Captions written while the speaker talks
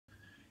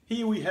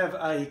Here we have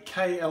a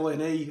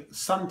KLNE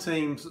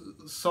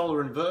Sunteams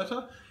solar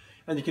inverter,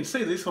 and you can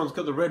see this one's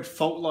got the red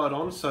fault light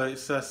on, so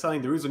it's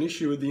saying there is an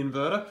issue with the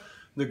inverter.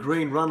 The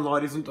green run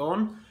light isn't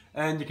on,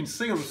 and you can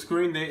see on the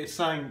screen there it's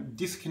saying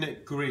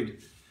disconnect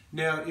grid.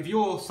 Now if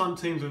your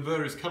Sunteams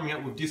inverter is coming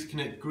up with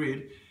disconnect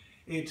grid,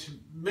 it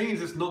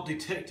means it's not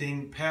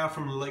detecting power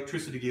from the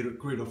electricity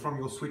grid or from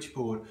your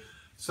switchboard.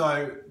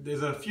 So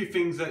there's a few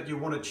things that you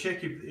want to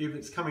check if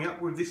it's coming up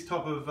with this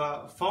type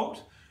of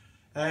fault.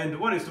 And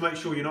one is to make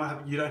sure you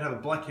don't have a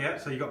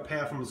blackout, so you've got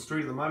power from the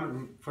street at the moment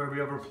and for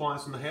every other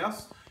appliance in the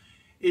house.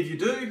 If you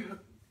do,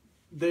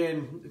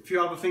 then a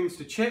few other things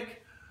to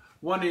check.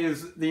 One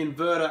is the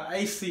inverter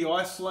AC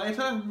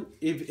isolator,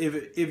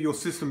 if your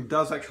system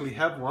does actually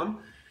have one.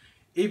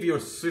 If your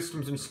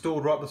system's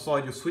installed right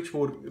beside your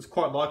switchboard, it's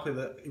quite likely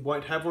that it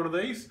won't have one of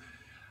these.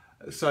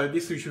 So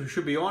this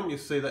should be on. You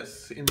see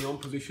that's in the on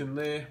position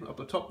there, up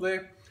the top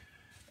there.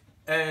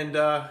 And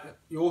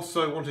you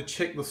also want to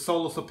check the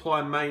solar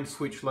supply main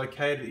switch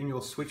located in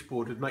your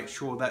switchboard to make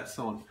sure that's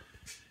on.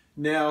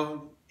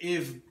 Now,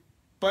 if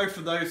both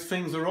of those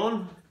things are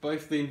on,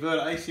 both the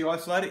inverter AC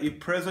isolator is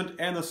present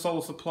and the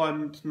solar supply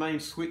main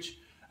switch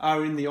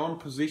are in the on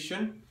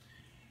position,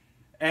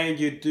 and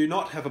you do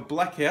not have a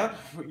blackout,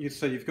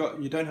 so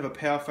you don't have a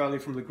power failure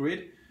from the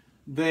grid,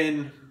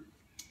 then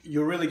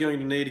you're really going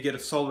to need to get a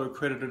solar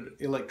accredited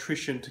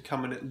electrician to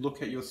come and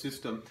look at your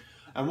system.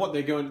 And what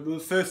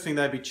the first thing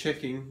they'd be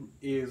checking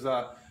is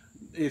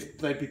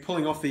they'd be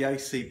pulling off the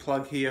AC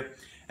plug here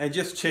and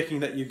just checking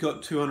that you've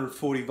got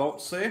 240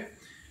 volts there,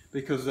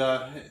 because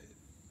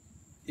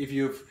if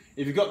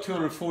you've got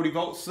 240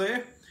 volts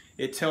there,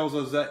 it tells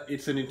us that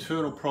it's an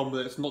internal problem,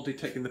 that it's not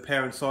detecting the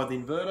power inside the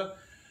inverter.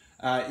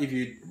 If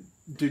you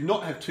do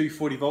not have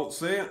 240 volts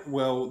there,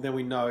 well, then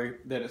we know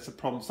that it's a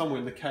problem somewhere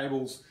in the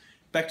cables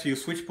back to your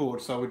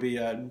switchboard, so we'd be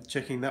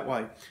checking that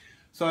way.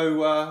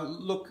 So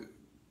look,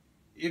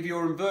 if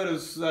your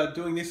inverter's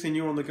doing this and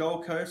you're on the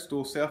Gold Coast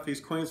or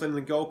Southeast Queensland,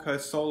 the Gold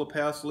Coast Solar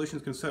Power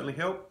Solutions can certainly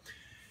help.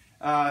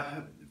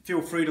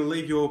 Feel free to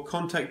leave your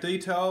contact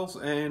details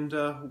and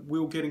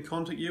we'll get in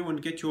contact with you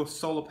and get your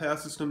solar power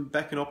system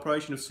back in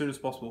operation as soon as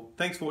possible.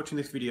 Thanks for watching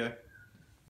this video.